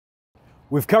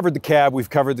We've covered the cab, we've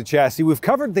covered the chassis, we've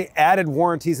covered the added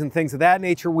warranties and things of that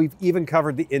nature, we've even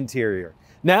covered the interior.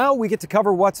 Now we get to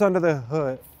cover what's under the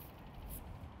hood.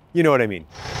 You know what I mean.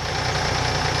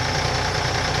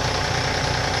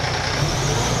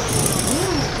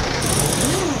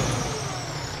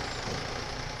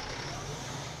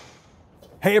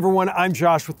 Hey everyone, I'm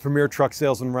Josh with Premier Truck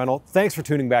Sales and Rental. Thanks for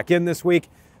tuning back in this week.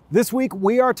 This week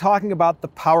we are talking about the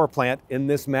power plant in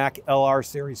this Mack LR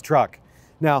series truck.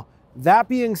 Now, that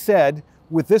being said,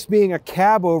 with this being a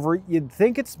cab over, you'd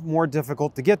think it's more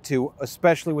difficult to get to,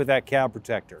 especially with that cab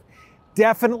protector.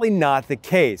 Definitely not the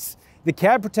case. The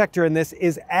cab protector in this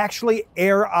is actually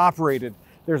air operated.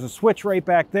 There's a switch right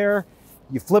back there.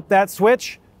 You flip that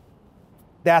switch,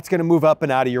 that's gonna move up and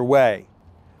out of your way.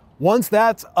 Once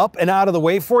that's up and out of the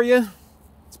way for you,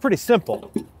 it's pretty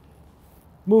simple.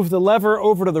 Move the lever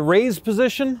over to the raised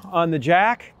position on the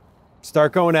jack,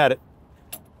 start going at it.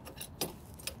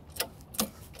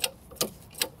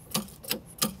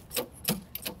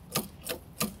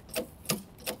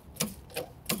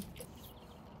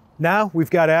 Now we've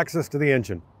got access to the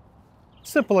engine.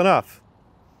 Simple enough.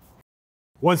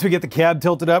 Once we get the cab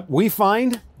tilted up, we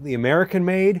find the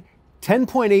American-made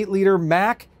 10.8 liter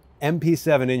Mack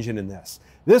MP7 engine in this.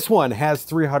 This one has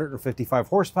 355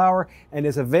 horsepower and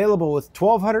is available with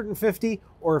 1,250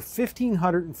 or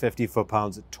 1,550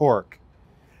 foot-pounds of torque.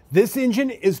 This engine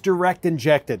is direct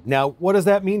injected. Now, what does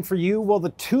that mean for you? Well, the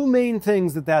two main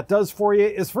things that does for you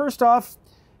is, first off,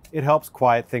 it helps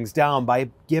quiet things down by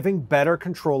giving better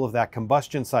control of that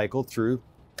combustion cycle through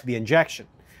the injection.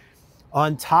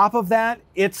 On top of that,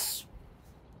 it's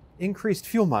increased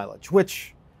fuel mileage,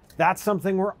 which that's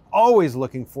something we're always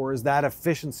looking for, is that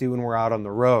efficiency when we're out on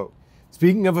the road.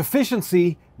 Speaking of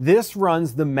efficiency, this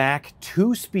runs the Mack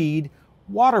 2-speed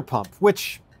water pump,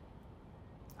 which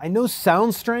I know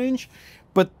sounds strange,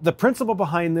 but the principle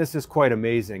behind this is quite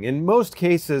amazing. In most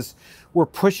cases, we're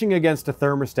pushing against a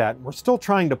thermostat. We're still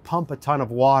trying to pump a ton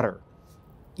of water,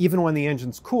 even when the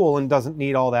engine's cool and doesn't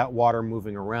need all that water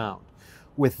moving around.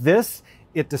 With this,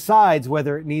 it decides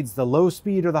whether it needs the low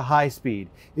speed or the high speed.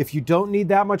 If you don't need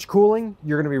that much cooling,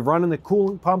 you're gonna be running the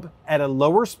coolant pump at a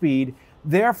lower speed.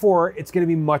 Therefore, it's gonna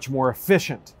be much more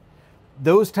efficient.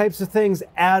 Those types of things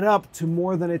add up to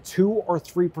more than a 2 or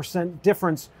 3%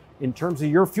 difference in terms of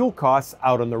your fuel costs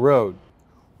out on the road.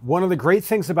 One of the great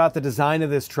things about the design of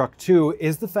this truck too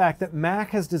is the fact that Mack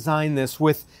has designed this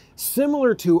with,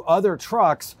 similar to other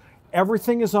trucks,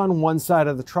 everything is on one side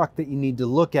of the truck that you need to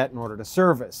look at in order to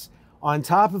service. On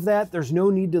top of that, there's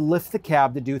no need to lift the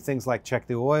cab to do things like check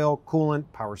the oil, coolant,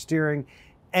 power steering,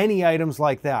 any items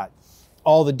like that.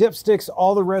 All the dipsticks,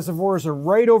 all the reservoirs are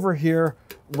right over here,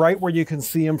 right where you can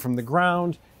see them from the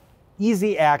ground.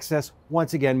 Easy access,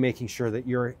 once again making sure that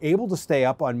you're able to stay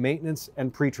up on maintenance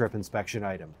and pre-trip inspection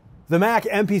item. The Mack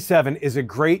MP7 is a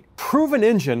great, proven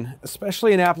engine,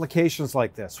 especially in applications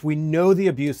like this. We know the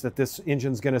abuse that this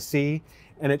engine's gonna see,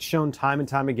 and it's shown time and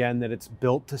time again that it's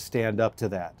built to stand up to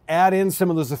that. Add in some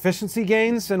of those efficiency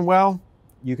gains, and well,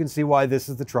 you can see why this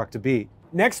is the truck to beat.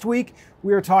 Next week,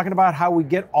 we are talking about how we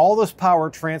get all this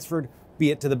power transferred, be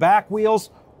it to the back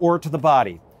wheels or to the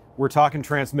body. We're talking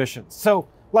transmissions. So,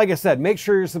 like I said, make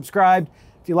sure you're subscribed.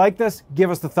 If you like this,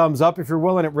 give us the thumbs up if you're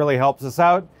willing. It really helps us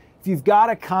out. If you've got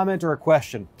a comment or a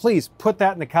question, please put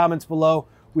that in the comments below.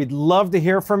 We'd love to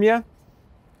hear from you.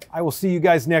 I will see you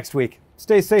guys next week.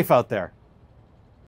 Stay safe out there.